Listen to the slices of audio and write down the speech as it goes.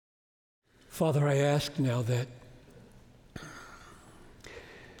Father, I ask now that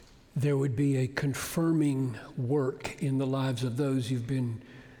there would be a confirming work in the lives of those you've been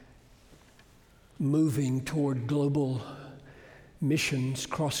moving toward global missions,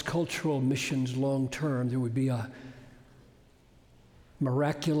 cross-cultural missions long term. There would be a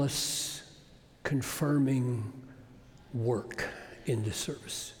miraculous confirming work in this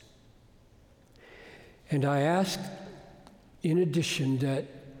service. And I ask, in addition, that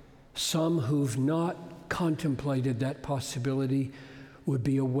some who've not contemplated that possibility would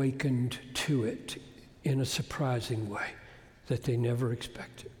be awakened to it in a surprising way that they never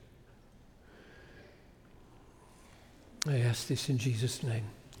expected. I ask this in Jesus' name.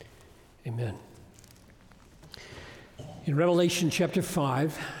 Amen. In Revelation chapter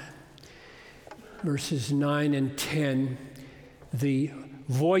 5, verses 9 and 10, the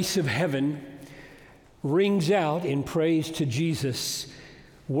voice of heaven rings out in praise to Jesus.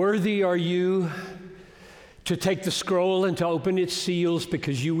 Worthy are you to take the scroll and to open its seals,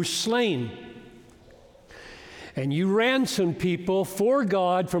 because you were slain. And you ransomed people for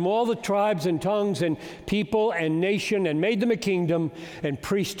God from all the tribes and tongues and people and nation, and made them a kingdom and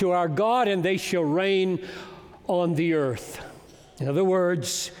priests to our God, and they shall reign on the earth. In other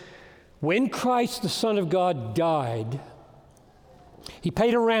words, when Christ, the Son of God, died, he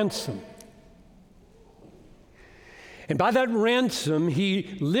paid a ransom. And by that ransom,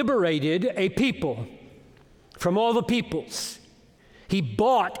 he liberated a people from all the peoples. He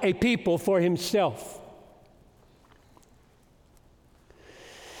bought a people for himself.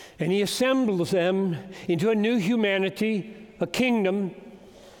 And he assembles them into a new humanity, a kingdom,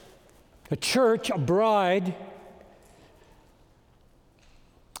 a church, a bride.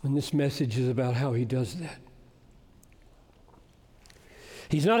 And this message is about how he does that.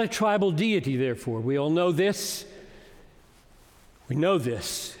 He's not a tribal deity, therefore. We all know this. We know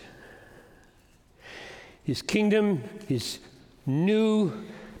this. His kingdom, his new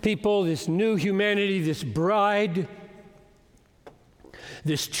people, this new humanity, this bride,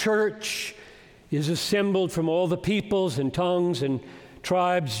 this church is assembled from all the peoples and tongues and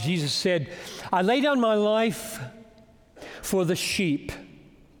tribes. Jesus said, I lay down my life for the sheep.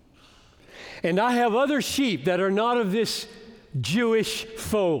 And I have other sheep that are not of this Jewish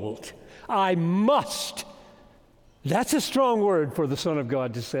fold. I must. That's a strong word for the Son of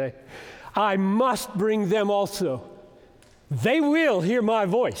God to say. I must bring them also. They will hear my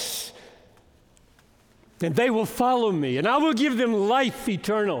voice, and they will follow me, and I will give them life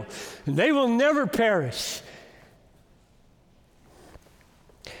eternal, and they will never perish.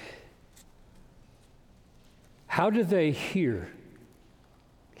 How do they hear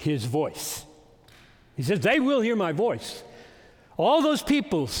his voice? He says, they will hear my voice. All those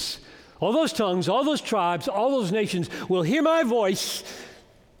peoples, all those tongues, all those tribes, all those nations will hear my voice,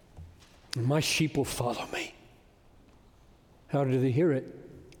 and my sheep will follow me. How do they hear it?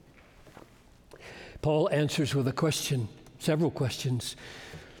 Paul answers with a question, several questions.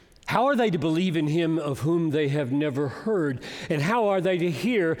 How are they to believe in him of whom they have never heard? And how are they to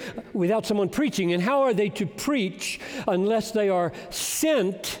hear without someone preaching? And how are they to preach unless they are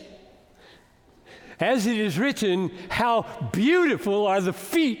sent? As it is written, how beautiful are the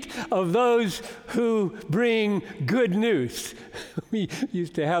feet of those who bring good news. We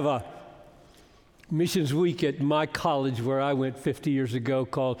used to have a missions week at my college where I went 50 years ago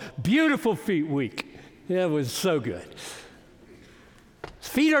called Beautiful Feet Week. It was so good.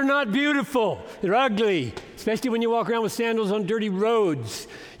 Feet are not beautiful. They're ugly, especially when you walk around with sandals on dirty roads.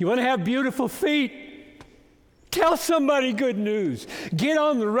 You want to have beautiful feet? Tell somebody good news. Get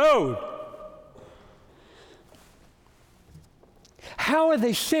on the road. How are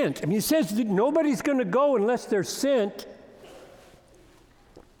they sent? I mean, it says that nobody's going to go unless they're sent.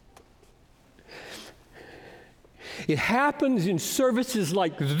 It happens in services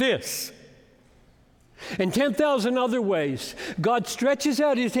like this and 10,000 other ways. God stretches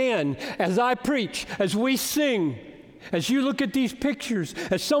out his hand as I preach, as we sing, as you look at these pictures,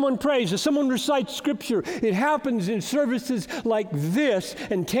 as someone prays, as someone recites scripture. It happens in services like this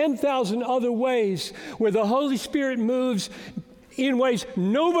and 10,000 other ways where the Holy Spirit moves in ways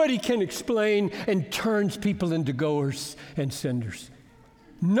nobody can explain and turns people into goers and senders.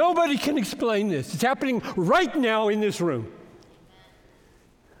 Nobody can explain this. It's happening right now in this room.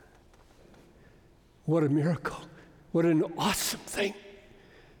 What a miracle. What an awesome thing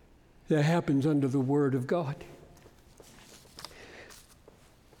that happens under the Word of God.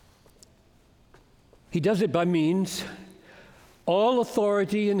 He does it by means, all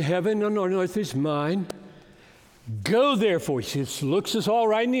authority in heaven and on earth is mine. Go therefore. He says, looks us all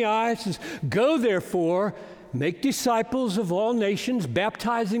right in the eye, says, go therefore make disciples of all nations,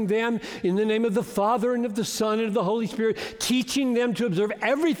 baptizing them in the name of the Father and of the Son and of the Holy Spirit, teaching them to observe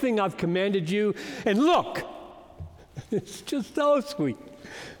everything I've commanded you. And look, it's just so sweet.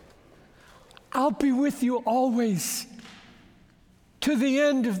 I'll be with you always to the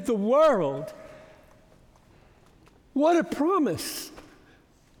end of the world. What a promise.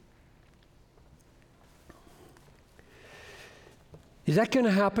 Is that going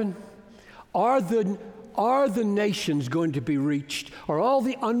to happen? Are the nations going to be reached? Are all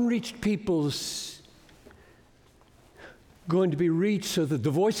the unreached peoples going to be reached so that the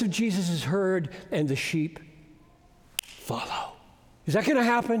voice of Jesus is heard and the sheep follow? Is that going to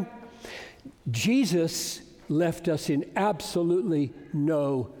happen? Jesus left us in absolutely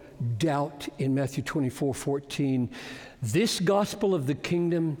no doubt in Matthew 24:14. This gospel of the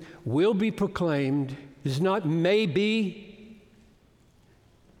kingdom will be proclaimed. It's not maybe.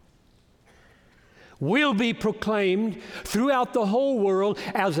 Will be proclaimed throughout the whole world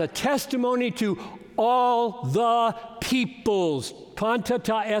as a testimony to all the peoples. Panta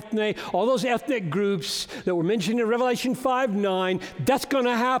ta ethne, all those ethnic groups that were mentioned in Revelation 5:9, that's going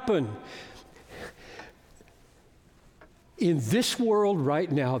to happen. In this world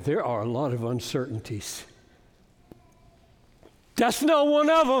right now, there are a lot of uncertainties. That's not one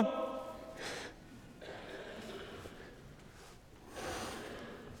of them.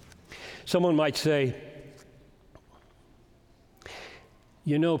 Someone might say,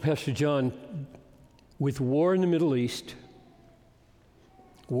 you know, Pastor John, with war in the Middle East,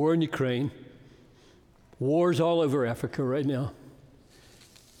 war in Ukraine, wars all over Africa right now,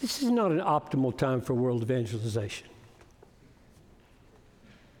 this is not an optimal time for world evangelization.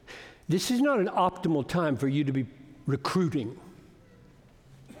 This is not an optimal time for you to be recruiting.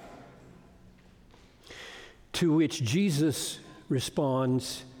 To which Jesus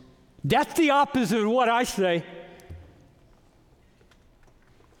responds, that's the opposite of what I say.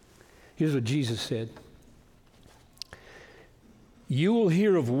 Here's what Jesus said. You will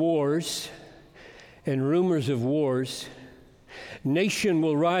hear of wars and rumors of wars. Nation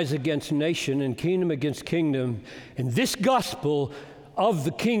will rise against nation and kingdom against kingdom. And this gospel of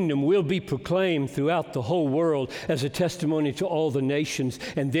the kingdom will be proclaimed throughout the whole world as a testimony to all the nations.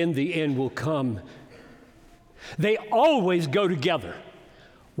 And then the end will come. They always go together.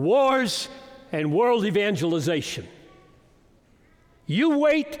 Wars and world evangelization. You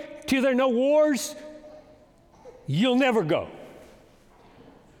wait till there are no wars, you'll never go.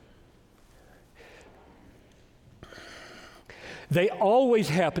 They always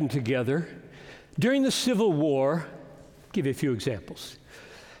happen together. During the Civil War, I'll give you a few examples.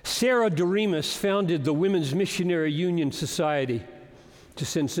 Sarah Doremus founded the Women's Missionary Union Society to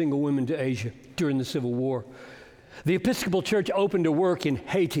send single women to Asia during the Civil War. The Episcopal Church opened a work in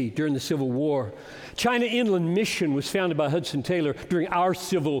Haiti during the Civil War. China Inland Mission was founded by Hudson Taylor during our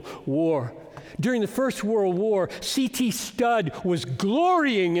Civil War. During the First World War, C.T. Studd was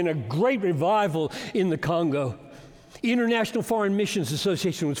glorying in a great revival in the Congo. International Foreign Missions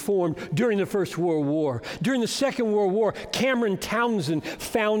Association was formed during the First World War. During the Second World War, Cameron Townsend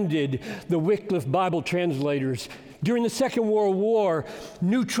founded the Wycliffe Bible Translators. During the Second World War,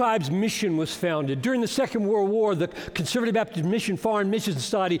 New Tribes Mission was founded. During the Second World War, the Conservative Baptist Mission Foreign Mission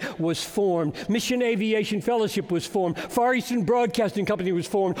Society was formed. Mission Aviation Fellowship was formed. Far Eastern Broadcasting Company was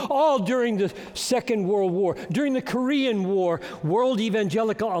formed, all during the Second World War. During the Korean War, World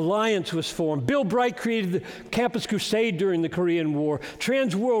Evangelical Alliance was formed. Bill Bright created the Campus Crusade during the Korean War.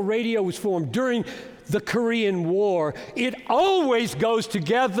 Trans World Radio was formed during the Korean War. It always goes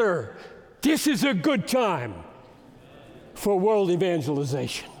together. This is a good time for world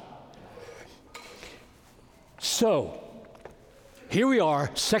evangelization. So, here we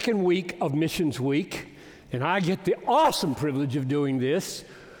are, second week of Missions Week, and I get the awesome privilege of doing this.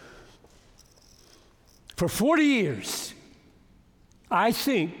 For 40 years, I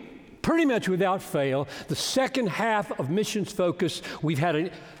think, pretty much without fail, the second half of Missions Focus, we've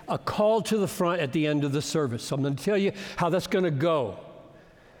had a call to the front at the end of the service. So I'm going to tell you how that's going to go.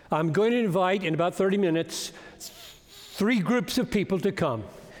 I'm going to invite, in about 30 minutes, 3 groups of people to come.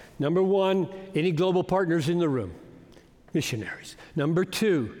 Number 1, any global partners in the room, missionaries. Number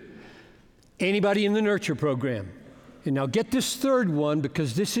 2, anybody in the Nurture program. And now get this third one,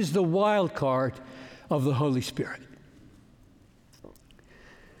 because this is the wild card of the Holy Spirit.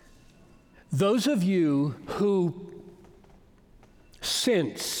 Those of you who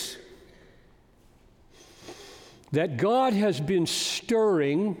sense that God has been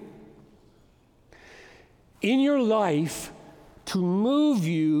stirring in your life to move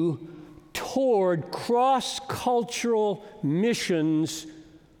you toward cross-cultural missions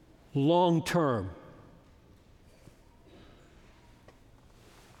long term.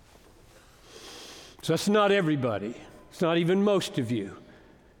 So that's not everybody. It's not even most of you.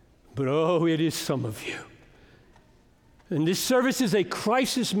 But oh, it is some of you. And this service is a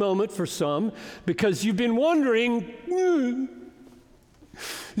crisis moment for some because you've been wondering,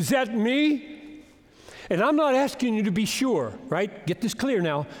 is that me? And I'm not asking you to be sure, right? Get this clear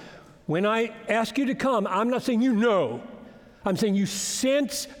now. When I ask you to come, I'm not saying you know. I'm saying you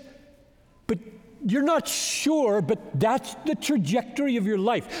sense, but you're not sure, but that's the trajectory of your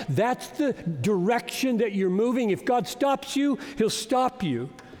life. That's the direction that you're moving. If God stops you, He'll stop you.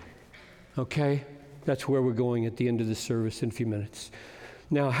 Okay? That's where we're going at the end of the service in a few minutes.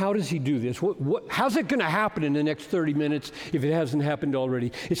 Now, how does He do this? How's it going to happen in the next 30 minutes if it hasn't happened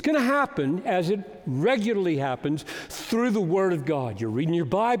already? It's going to happen as it regularly happens through the Word of God. You're reading your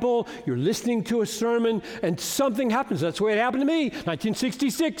Bible, you're listening to a sermon, and something happens. That's the way it happened to me.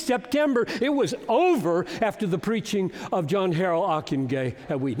 1966, September. It was over after the preaching of John Harrell Ockenga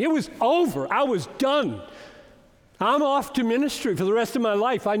at Wheaton. It was over. I was done. I'm off to ministry for the rest of my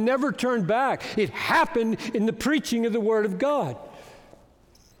life. I never turned back. It happened in the preaching of the Word of God.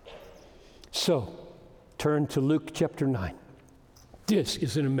 So, turn to Luke chapter 9. This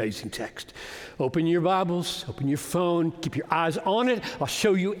is an amazing text. Open your Bibles, open your phone, keep your eyes on it. I'll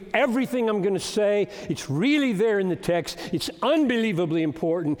show you everything I'm going to say. It's really there in the text. It's unbelievably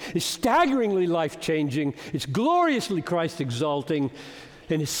important. It's staggeringly life-changing. It's gloriously Christ-exalting.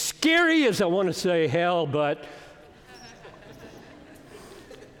 And as scary as I want to say hell, but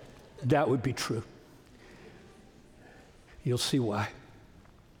that would be true. You'll see why.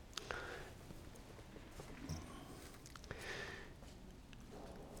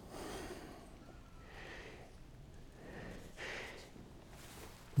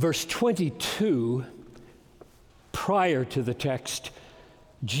 Verse 22, prior to the text,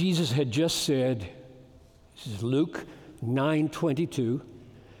 Jesus had just said, this is Luke 9:22,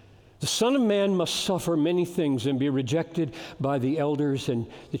 the Son of Man must suffer many things and be rejected by the elders and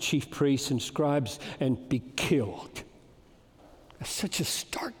the chief priests and scribes and be killed. That's such a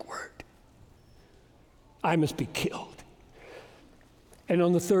stark word. I must be killed. And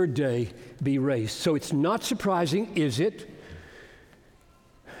on the third day, be raised. So it's not surprising, is it,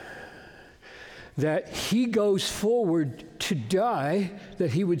 that He goes forward to die,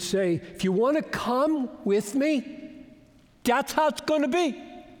 that He would say, if you want to come with me, that's how it's going to be.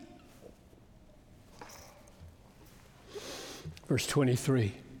 Verse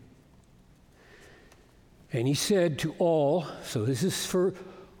 23. And He said to all, so this is for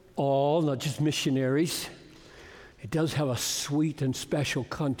all, not just missionaries. It does have a sweet and special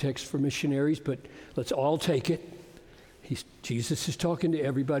context for missionaries, but let's all take it. Jesus is talking to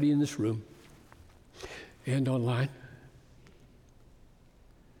everybody in this room and online.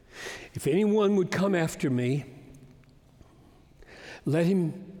 If anyone would come after me, let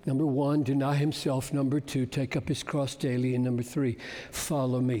him, number one, deny himself. Number two, take up his cross daily. And number three,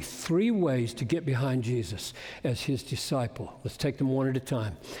 follow me. 3 ways to get behind Jesus as His disciple. Let's take them one at a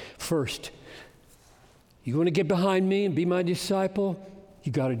time. First, you want to get behind me and be my disciple?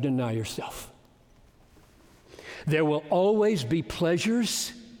 You got to deny yourself. There will always be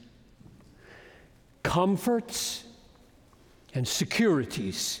pleasures, comforts, and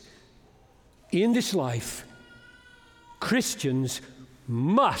securities in this life. Christians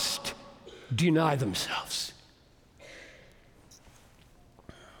must deny themselves.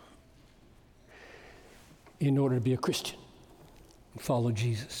 In order to be a Christian and follow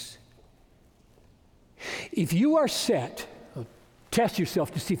Jesus. If you are set, test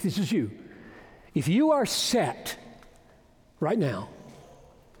yourself to see if this is you. If you are set right now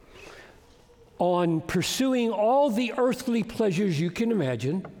on pursuing all the earthly pleasures you can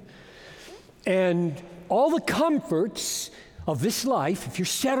imagine and all the comforts of this life, if you're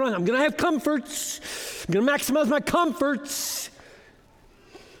set on, I'm going to have comforts, I'm going to maximize my comforts,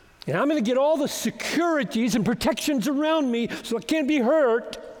 and I'm going to get all the securities and protections around me so I can't be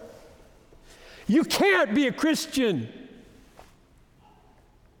hurt, you can't be a Christian.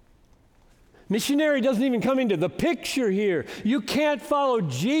 Missionary doesn't even come into the picture here. You can't follow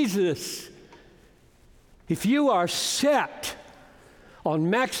Jesus if you are set on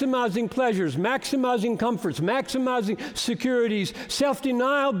maximizing pleasures, maximizing comforts, maximizing securities.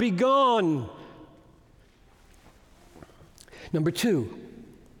 Self-denial, be gone. Number 2,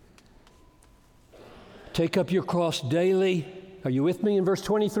 take up your cross daily. Are you with me in verse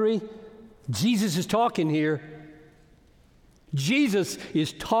 23? Jesus is talking here. Jesus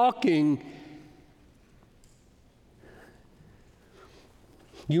is talking.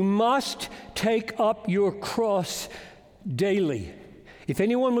 You must take up your cross daily. If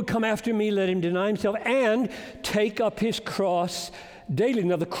anyone would come after me, let him deny himself and take up his cross daily.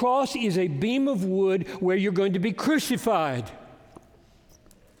 Now, the cross is a beam of wood where you're going to be crucified.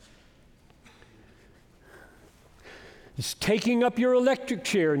 It's taking up your electric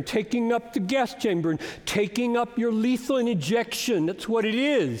chair and taking up the gas chamber and taking up your lethal injection. That's what it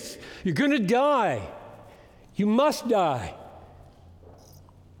is. You're going to die. You must die.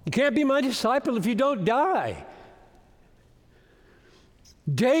 You can't be my disciple if you don't die.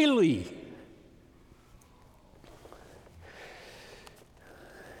 Daily.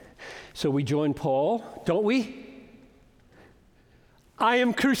 So we join Paul, don't we? I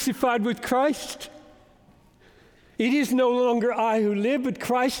am crucified with Christ. It is no longer I who live, but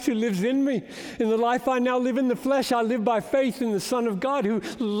Christ who lives in me. In the life I now live in the flesh, I live by faith in the Son of God who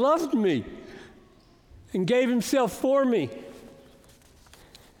loved me and gave himself for me.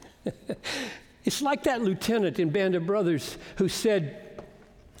 It's like that lieutenant in Band of Brothers who said,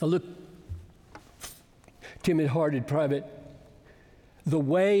 look, timid-hearted private, the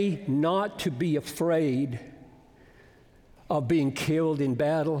way not to be afraid of being killed in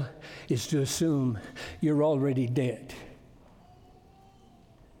battle is to assume you're already dead.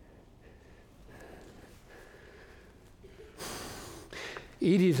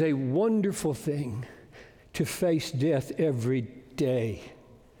 It is a wonderful thing to face death every day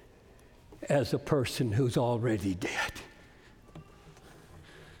as a person who's already dead.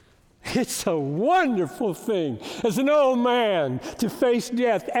 It's a wonderful thing as an old man to face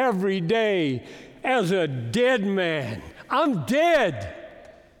death every day as a dead man. I'm dead.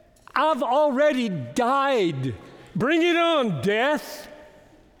 I've already died. Bring it on, death.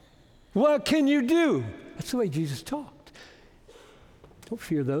 What can you do? That's the way Jesus talked. Don't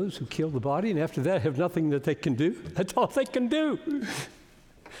fear those who kill the body and after that have nothing that they can do. That's all they can do.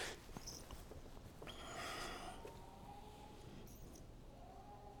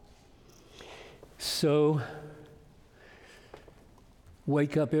 So,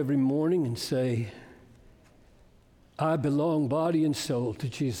 wake up every morning and say, I belong body and soul to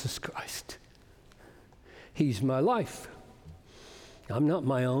Jesus Christ. He's my life. I'm not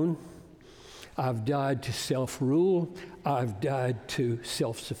my own. I've died to self-rule. I've died to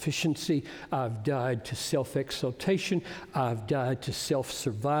self-sufficiency. I've died to self-exaltation. I've died to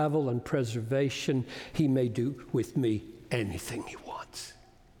self-survival and preservation. He may do with me anything he wants.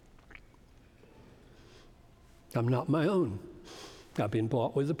 I'm not my own. I've been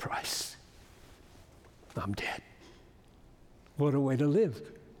bought with a price. I'm dead. What a way to live.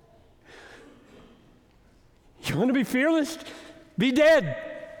 You want to be fearless? Be dead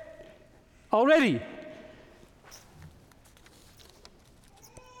already.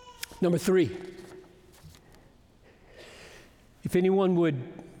 Number 3. If anyone would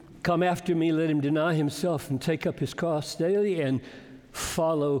come after me, let him deny himself and take up his cross daily and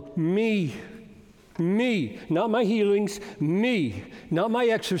follow me. Me, not my healings, me, not my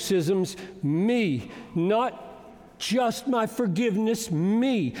exorcisms, me, not just my forgiveness,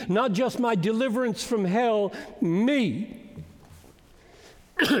 me, not just my deliverance from hell, me.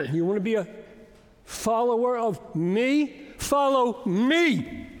 You want to be a follower of me? Follow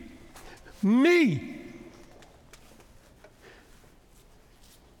me. Me.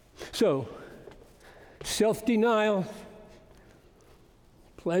 So, self-denial,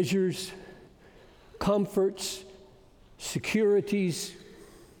 pleasures, comforts, securities,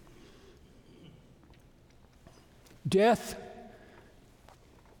 death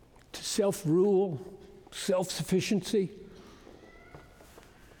to self-rule, self-sufficiency,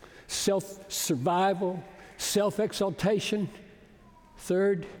 self-survival, self-exaltation.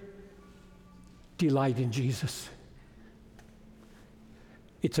 3rd, delight in Jesus.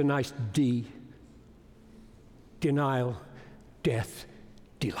 It's a nice D. Denial, death,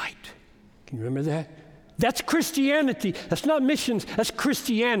 delight. Can you remember that? That's Christianity. That's not missions. That's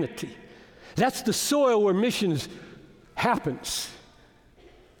Christianity. That's the soil where missions happens.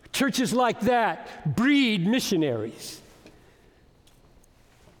 Churches like that breed missionaries.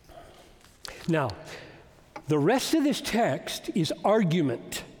 Now, the rest of this text is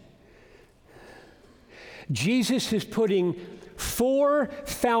argument. Jesus is putting 4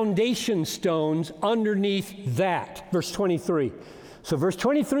 foundation stones underneath that. Verse 23. So verse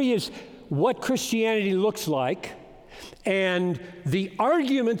 23 is what Christianity looks like, and the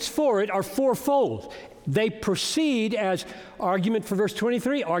arguments for it are fourfold. They proceed as argument for verse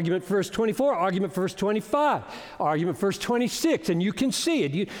 23, argument for verse 24, argument for verse 25, argument for verse 26, and you can see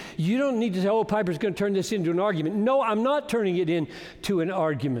it. You don't need to say, oh, Piper's going to turn this into an argument. No, I'm not turning it into an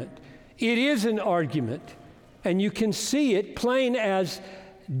argument. It is an argument, and you can see it plain as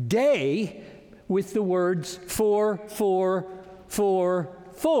day with the words for,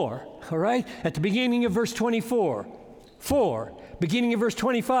 all right? At the beginning of verse 24, for, beginning of verse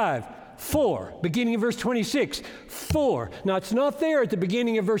 25. 4, beginning of verse 26, 4. Now, it's not there at the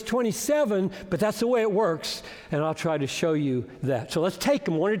beginning of verse 27, but that's the way it works, and I'll try to show you that. So let's take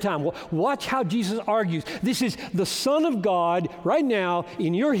them one at a time. Watch how Jesus argues. This is the Son of God right now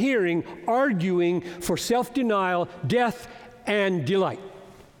in your hearing arguing for self-denial, death, and delight.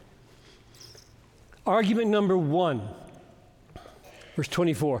 Argument number 1, verse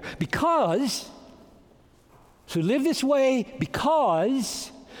 24. So live this way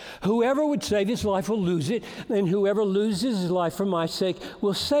because whoever would save his life will lose it, and whoever loses his life for my sake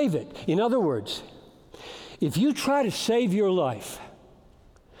will save it. In other words, if you try to save your life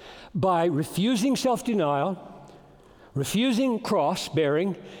by refusing self-denial, refusing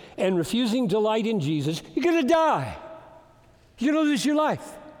cross-bearing, and refusing delight in Jesus, you're going to die. You're going to lose your life.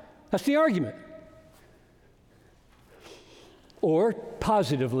 That's the argument. Or,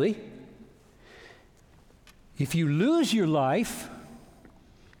 positively, if you lose your life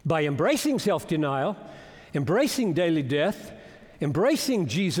by embracing self-denial, embracing daily death, embracing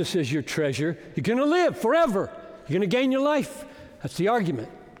Jesus as your treasure, you're going to live forever. You're going to gain your life. That's the argument.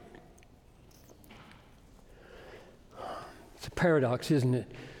 It's a paradox, isn't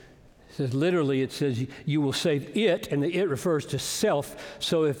it? It says literally, it says you will save it, and the it refers to self.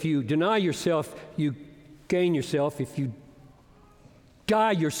 So if you deny yourself, you gain yourself. If you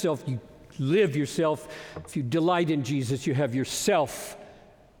die yourself, you live yourself. If you delight in Jesus, you have yourself.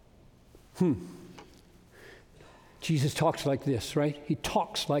 Jesus talks like this, right? He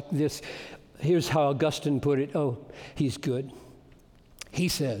talks like this. Here's how Augustine put it. Oh, he's good. He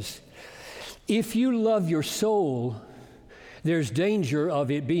says, if you love your soul, there's danger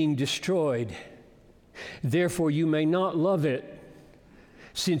of it being destroyed. Therefore, you may not love it,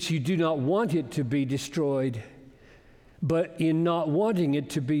 since you do not want it to be destroyed. But in not wanting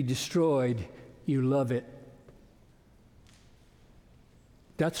it to be destroyed, you love it.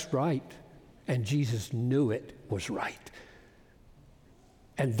 That's right. And Jesus knew it was right.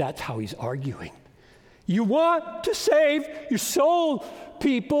 And that's how he's arguing. You want to save your soul,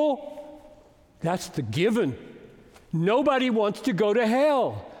 people. That's the given. Nobody wants to go to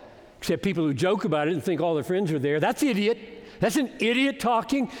hell, except people who joke about it and think all their friends are there. That's idiot. That's an idiot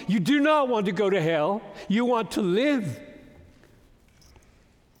talking. You do not want to go to hell. You want to live.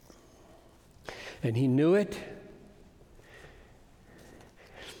 And he knew it.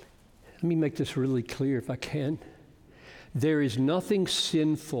 Let me make this really clear if I can. There is nothing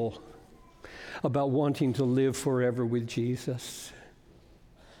sinful about wanting to live forever with Jesus.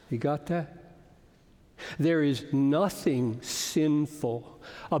 You got that? There is nothing sinful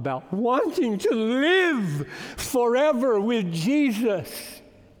about wanting to live forever with Jesus.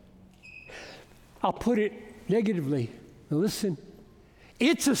 I'll put it negatively. Now listen,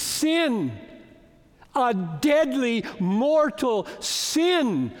 it's a sin. A deadly, mortal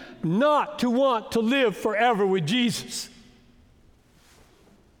sin not to want to live forever with Jesus.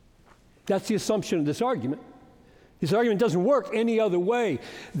 That's the assumption of this argument. This argument doesn't work any other way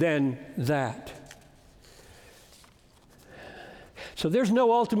than that. So there's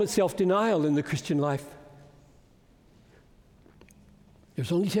no ultimate self-denial in the Christian life.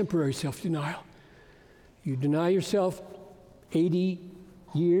 There's only temporary self-denial. You deny yourself 80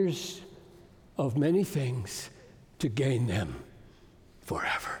 years of many things to gain them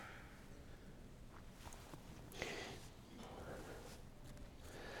forever.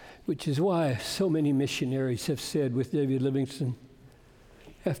 Which is why so many missionaries have said with David Livingstone,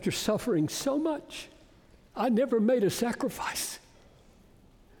 after suffering so much, I never made a sacrifice.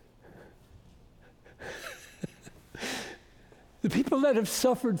 The people that have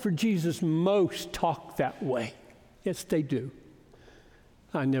suffered for Jesus most talk that way. Yes, they do.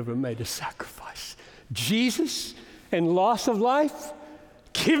 I never made a sacrifice. Jesus and loss of life?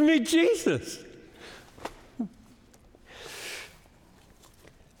 Give me Jesus.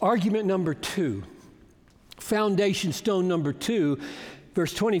 Argument number 2, foundation stone number 2,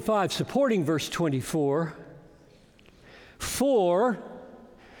 verse 25, supporting verse 24. For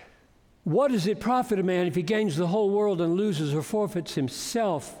what does it profit a man if he gains the whole world and loses or forfeits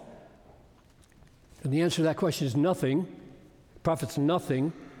himself? And the answer to that question is nothing. Profits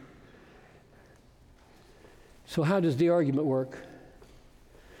nothing. So how does the argument work?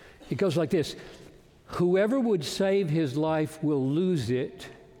 It goes like this. Whoever would save his life will lose it,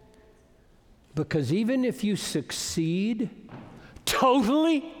 because even if you succeed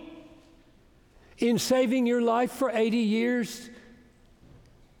totally in saving your life for 80 years,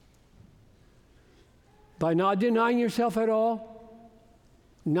 by not denying yourself at all,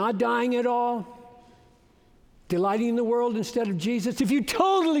 not dying at all, delighting in the world instead of Jesus, if you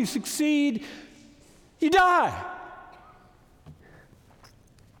totally succeed, you die.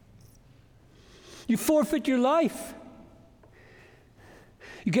 You forfeit your life.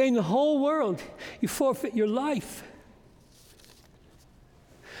 You gain the whole world. You forfeit your life.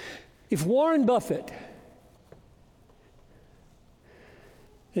 If Warren Buffett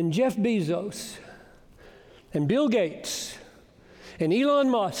and Jeff Bezos and Bill Gates and Elon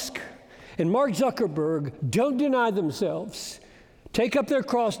Musk and Mark Zuckerberg don't deny themselves, take up their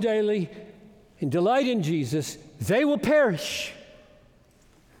cross daily, and delight in Jesus, they will perish.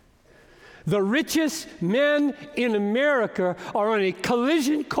 The richest men in America are on a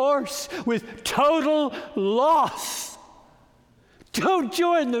collision course with total loss. Don't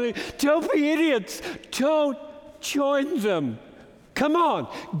join them. Don't be idiots. Don't join them. Come on,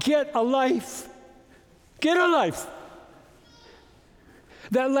 get a life. Get a life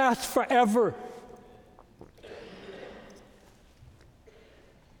that lasts forever.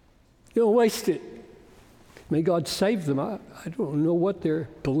 Don't waste it. May God save them. I don't know what their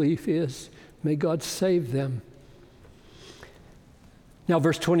belief is. May God save them. Now,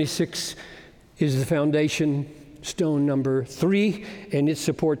 verse 26 is the foundation stone number 3, and it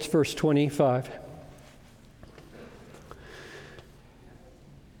supports verse 25.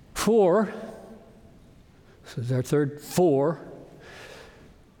 For, this is our third, for,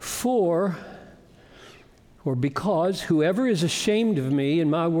 or because whoever is ashamed of me and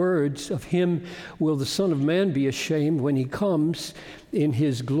my words, of him will the Son of Man be ashamed when he comes in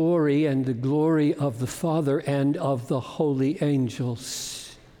his glory and the glory of the Father and of the holy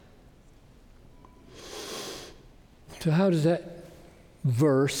angels. So how does that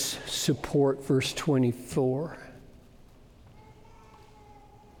verse support verse 24?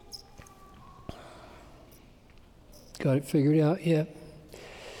 Got it figured out yet?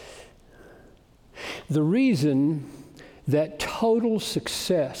 The reason that total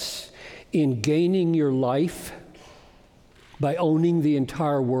success in gaining your life by owning the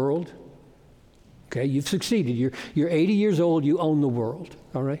entire world, okay, you've succeeded. You're 80 years old, you own the world,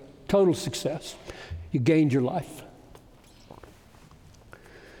 all right? Total success. You gained your life.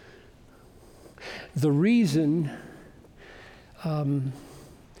 The reason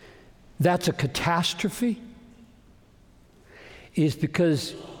that's a catastrophe is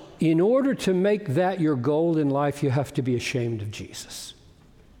because in order to make that your goal in life, you have to be ashamed of Jesus.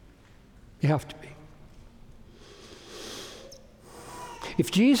 You have to be.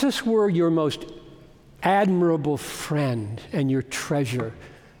 If Jesus were your most admirable friend and your treasure,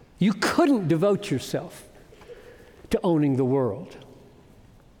 you couldn't devote yourself to owning the world.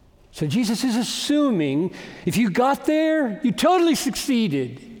 So Jesus is assuming if you got there, you totally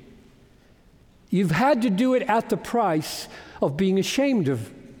succeeded. You've had to do it at the price of being ashamed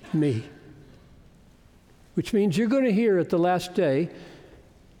of me, which means you're going to hear at the last day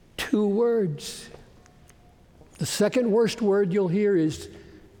 2 words. The second worst word you'll hear is,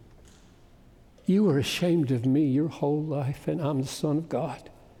 you were ashamed of me your whole life, and I'm the Son of God.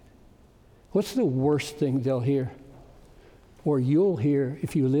 What's the worst thing they'll hear? Or you'll hear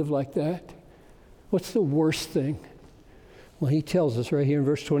if you live like that? What's the worst thing? Well, he tells us right here in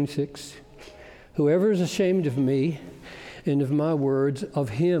verse 26, whoever is ashamed of me and of my words, of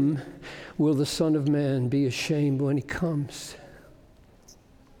him will the Son of Man be ashamed when he comes.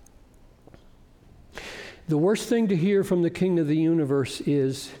 The worst thing to hear from the King of the universe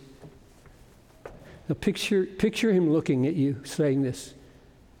is, now picture him looking at you saying this,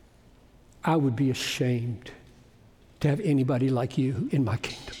 I would be ashamed to have anybody like you in my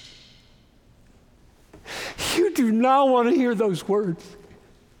kingdom. You do not want to hear those words.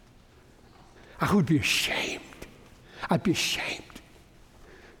 I would be ashamed. I'd be ashamed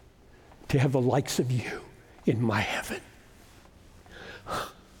to have the likes of you in my heaven.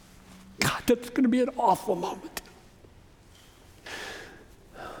 God, that's going to be an awful moment.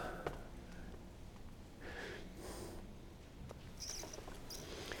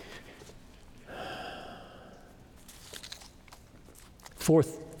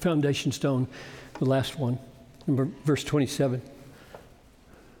 Fourth foundation stone, the last one, verse 27.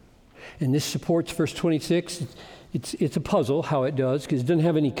 And this supports verse 26. It's a puzzle how it does, because it doesn't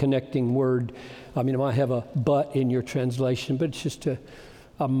have any connecting word. I mean, it might have a but in your translation, but it's just a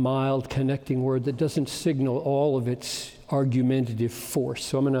mild connecting word that doesn't signal all of its argumentative force.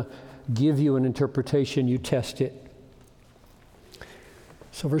 So I'm going to give you an interpretation, you test it.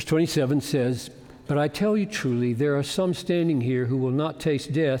 So verse 27 says, but I tell you truly, there are some standing here who will not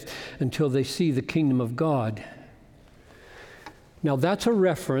taste death until they see the kingdom of God. Now that's a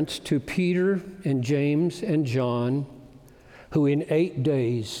reference to Peter and James and John, who in 8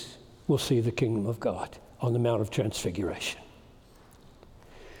 days will see the kingdom of God on the Mount of Transfiguration.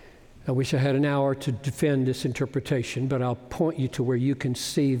 I wish I had an hour to defend this interpretation, but I'll point you to where you can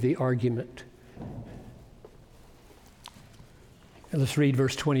see the argument Let's read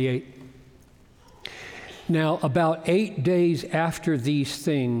verse 28. Now, about 8 days after these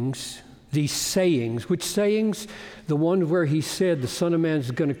things, these sayings, which sayings? The one where he said the Son of Man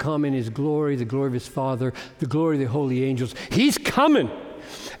is going to come in his glory, the glory of his Father, the glory of the holy angels. He's coming.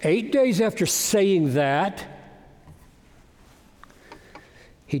 8 days after saying that,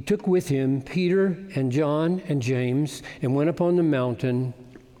 he took with him Peter and John and James and went up on the mountain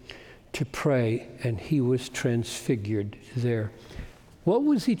to pray, and he was transfigured there. What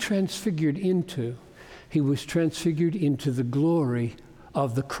was he transfigured into? He was transfigured into the glory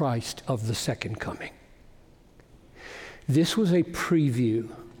of the Christ of the second coming. This was a preview.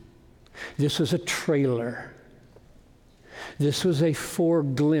 This was a trailer. This was a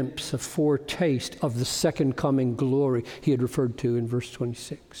foreglimpse, a foretaste of the second coming glory he had referred to in verse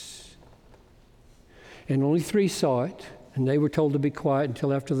 26. And only 3 saw it, and they were told to be quiet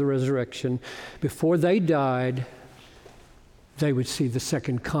until after the resurrection. Before they died, they would see the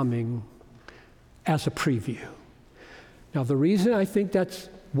second coming as a preview. Now, the reason I think that's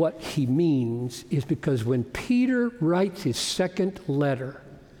what he means is because when Peter writes his second letter,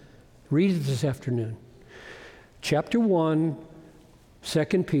 read it this afternoon, chapter 1, 2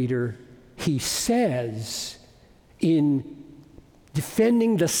 Peter, he says in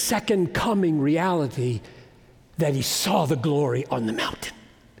defending the second coming reality that he saw the glory on the mountain.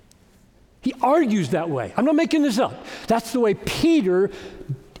 He argues that way. I'm not making this up. That's the way Peter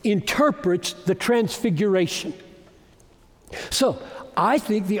interprets the transfiguration. So, I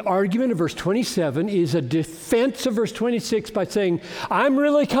think the argument of verse 27 is a defense of verse 26 by saying, I'm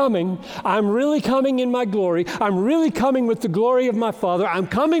really coming in my glory, I'm really coming with the glory of my Father, I'm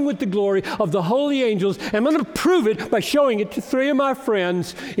coming with the glory of the holy angels, and I'm going to prove it by showing it to 3 of my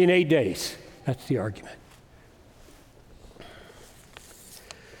friends in 8 days. That's the argument.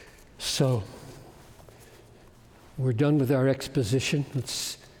 So, we're done with our exposition.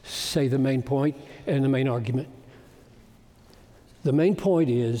 Let's say the main point and the main argument. The main point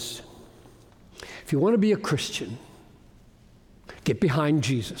is, if you want to be a Christian, get behind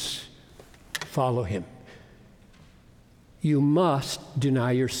Jesus, follow him. You must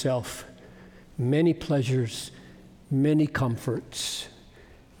deny yourself many pleasures, many comforts,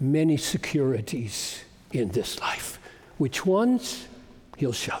 many securities in this life. Which ones?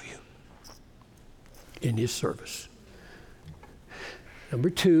 He'll show you in his service. Number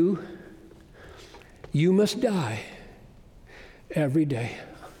 2, you must die every day.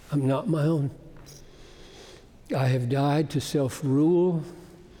 I'm not my own. I have died to self-rule.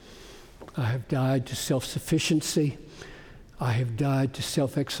 I have died to self-sufficiency. I have died to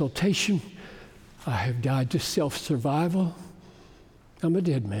self-exaltation. I have died to self-survival. I'm a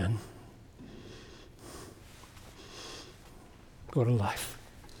dead man. Go to life.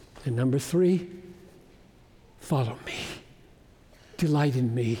 And number 3, follow me. Delight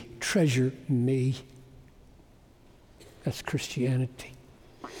in me. Treasure me. That's Christianity.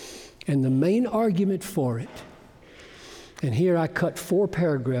 And the main argument for it, and here I cut 4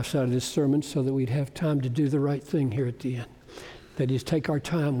 paragraphs out of this sermon so that we'd have time to do the right thing here at the end. That is, take our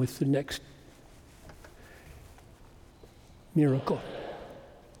time with the next miracle.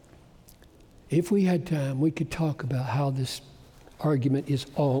 If we had time, we could talk about how this argument is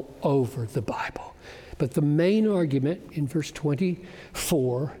all over the Bible. But the main argument in verse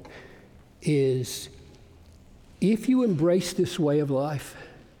 24 is, if you embrace this way of life,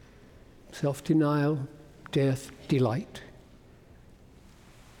 self-denial, death, delight,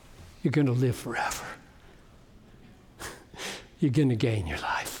 you're going to live forever. You're going to gain your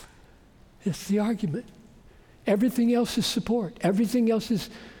life. It's the argument. Everything else is support. Everything else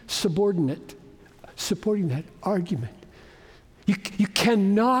is subordinate, supporting that argument. You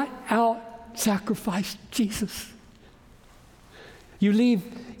cannot out-sacrifice Jesus. You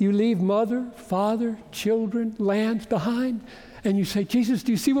leave mother, father, children, lands behind, and you say, Jesus,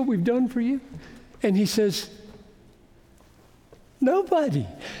 do you see what we've done for you? And he says, nobody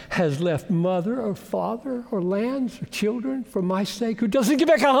has left mother or father or lands or children for my sake who doesn't give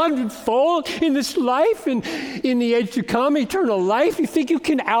back 100-fold in this life and in the age to come, eternal life. You think you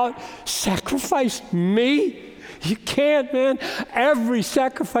can out-sacrifice me? You can't, man. Every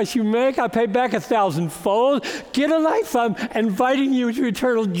sacrifice you make, I pay back 1,000-fold. Get a life. I'm inviting you to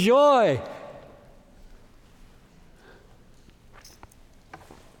eternal joy.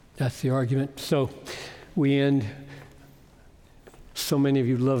 That's the argument. So we end. So many of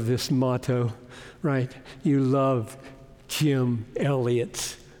you love this motto, right? You love Jim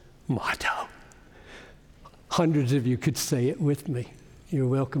Elliot's motto. Hundreds of you could say it with me. You're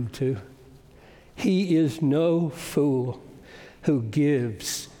welcome to. He is no fool who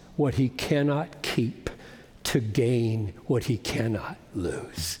gives what he cannot keep to gain what he cannot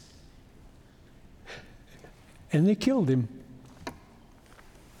lose. And they killed him.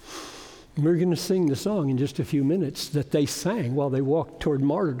 We're going to sing the song in just a few minutes that they sang while they walked toward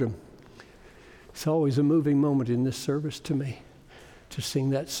martyrdom. It's always a moving moment in this service to me to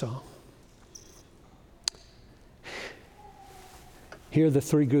sing that song. Here are the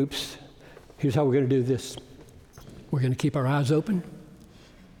three groups. Here's how we're going to do this. We're going to keep our eyes open.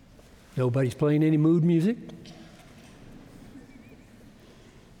 Nobody's playing any mood music.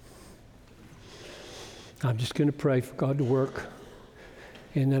 I'm just going to pray for God to work.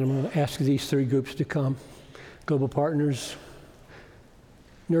 And then I'm going to ask these three groups to come. Global Partners,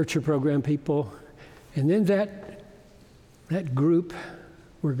 Nurture Program people, and then that group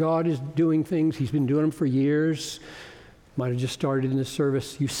where God is doing things. He's been doing them for years. Might have just started in this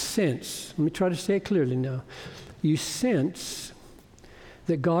service. You sense, let me try to say it clearly now. You sense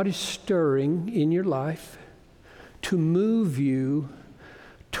that God is stirring in your life to move you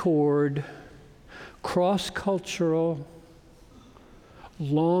toward cross-cultural,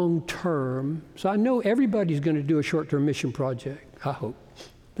 long-term. So I know everybody's going to do a short-term mission project, I hope.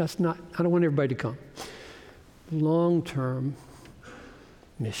 I don't want everybody to come. Long-term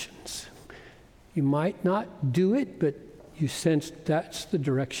missions. You might not do it, but you sense that's the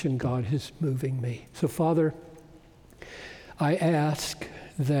direction God is moving me. So Father, I ask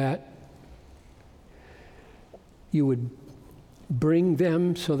that you would bring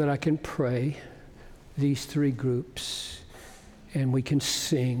them so that I can pray, these three groups, and we can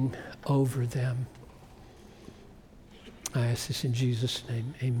sing over them. I ask this in Jesus'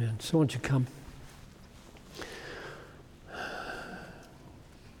 name, amen. So won't you come?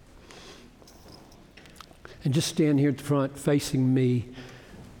 And just stand here at the front facing me.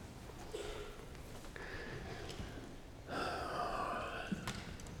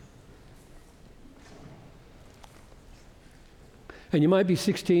 And you might be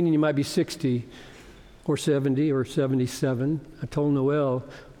 16 and you might be 60 or 70 or 77. I told Noel,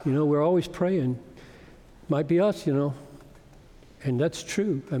 we're always praying. Might be us, And that's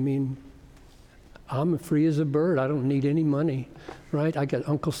true. I mean, I'm free as a bird. I don't need any money, right? I got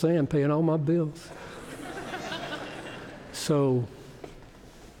Uncle Sam paying all my bills. So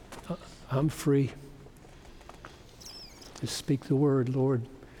I'm free. Just speak the word, Lord.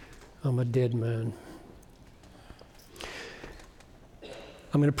 I'm a dead man.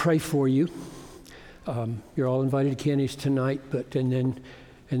 I'm going to pray for you. You're all invited to Kenny's tonight, and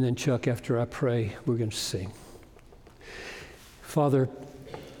then Chuck, after I pray, we're going to sing. Father,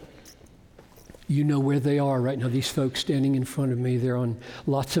 you know where they are right now. These folks standing in front of me, they're on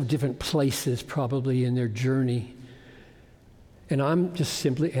lots of different places probably in their journey. And I'm just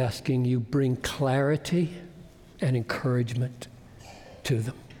simply asking you, bring clarity and encouragement to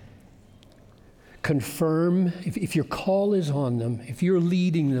them. Confirm, if your call is on them, if you're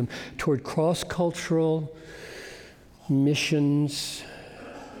leading them toward cross-cultural missions,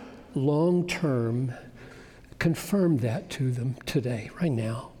 long-term, confirm that to them today, right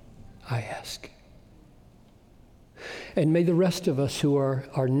now, I ask. And may the rest of us who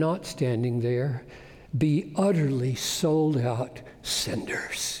are not standing there be utterly sold out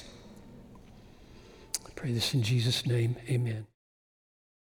senders. I pray this in Jesus' name, amen.